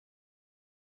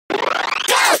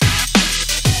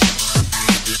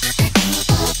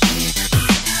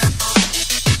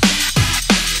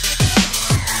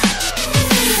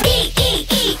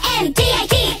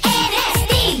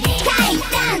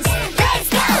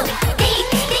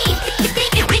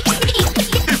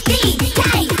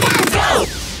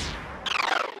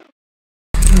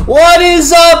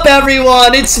up,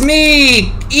 everyone? It's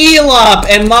me, Elop,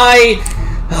 and my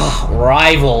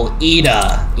rival,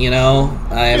 Ida. You know,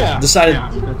 I decided.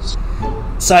 All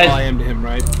I am to him,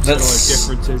 right? That's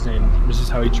differences, and this is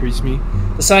how he treats me.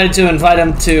 Decided to invite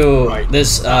him to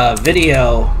this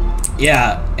video.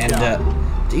 Yeah, and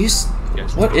do you?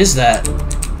 What is that?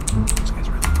 This guy's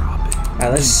really robbing.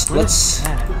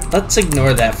 Let's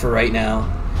ignore that for right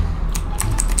now.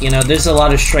 You know, there's a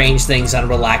lot of strange things on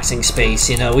Relaxing Space.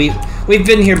 You know, we've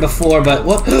been here before, but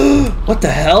what? What the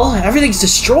hell? Everything's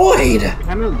destroyed.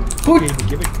 Kind of. Okay, to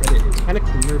give it credit, it's kind of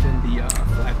cleaner than the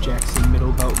Flapjacks in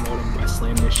Middle Belt Road in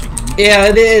Westland, Michigan. Yeah,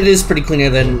 it is pretty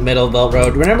cleaner than Middle Belt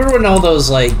Road. Remember when all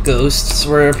those like ghosts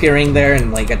were appearing there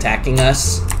and like attacking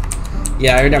us?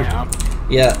 Yeah, I remember.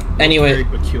 Yeah. Anyway.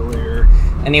 Very peculiar.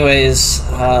 Anyways,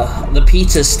 the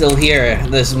pizza's still here.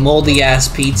 This moldy ass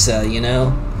pizza, you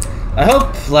know. I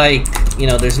hope, like, you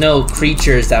know, there's no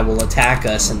creatures that will attack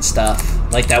us and stuff,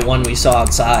 like that one we saw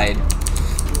outside.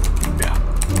 Yeah.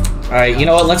 Alright, you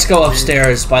know what? Let's go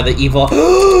upstairs by the evil.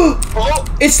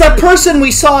 It's that person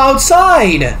we saw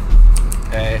outside!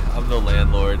 Hey, I'm the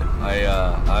landlord.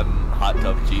 I'm Hot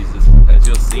Tub Jesus. As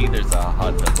you'll see, there's a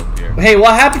hot tub up here. Hey,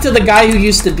 what happened to the guy who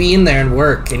used to be in there and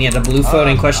work, and he had a blue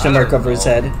floating question mark over his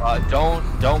head?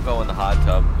 Don't go in the hot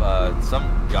tub. Some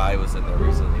guy was in there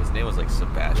recently. His name was like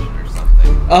Sebastian or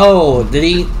something. Oh, did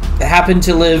he happen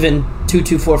to live in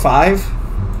 2245?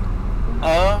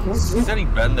 He said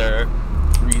he'd been there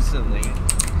recently.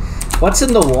 What's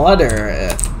in the water?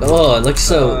 Oh, it looks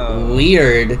so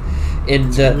weird. Oh,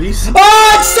 it's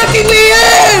sucking me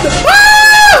in! Ah!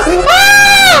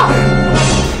 Ah!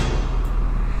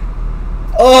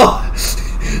 Oh!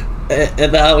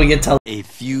 And now we get a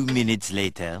few minutes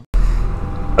later.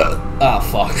 Oh,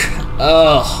 fuck.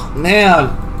 Oh, man.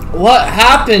 What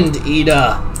happened,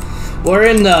 Ida? We're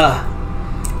in the...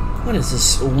 What is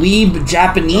this? Weeb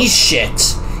Japanese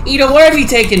shit. Ida, where have you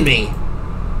taken me?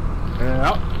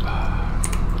 Yep.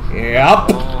 Yep.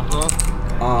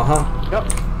 Yep.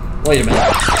 Wait a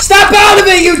minute. Step out of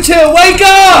it, you two! Wake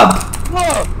up!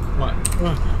 What?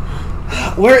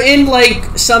 We're in like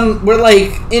we're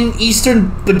like in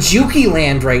Eastern Bajuki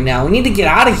land right now. We need to get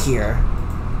out of here.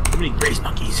 How many grace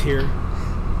monkeys here?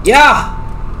 Yeah.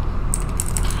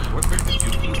 What's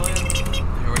Bajuki land?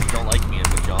 They don't like me in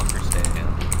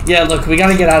Bajonkistan. Yeah, look, we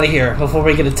gotta get out of here before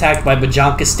we get attacked by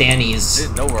Bajonkistanis. I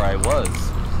didn't know where I was.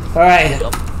 Alright.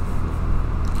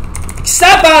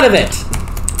 Step out of it!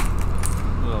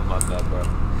 Oh, my bad, bro.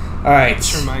 Alright.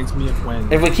 This reminds me of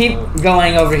when... If we keep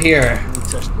going over here...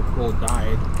 Cole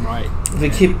died, right. If we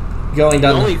keep going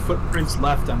down... The only footprints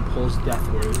left on Pole's death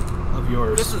were of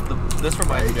yours. This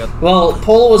reminds me of... Well,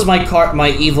 Pole was my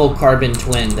evil carbon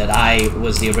twin that I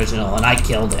was the original, and I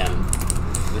killed him.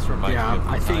 This reminds me of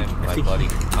the time my buddy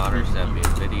Connor sent me a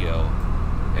video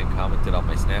and commented on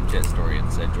my Snapchat story and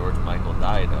said George Michael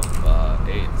died of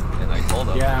AIDS, and I told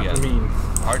him he has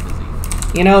heart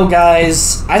disease. You know,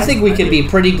 guys, I think we could be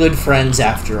pretty good friends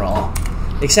after all.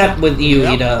 Except with you,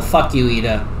 Ida. Fuck you,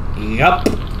 Ida. Yup.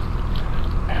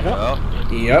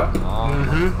 Yup.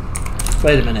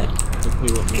 Wait a minute.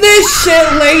 This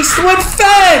shit laced with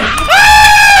fen!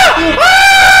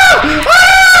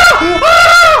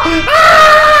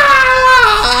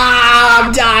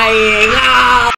 I'm dying!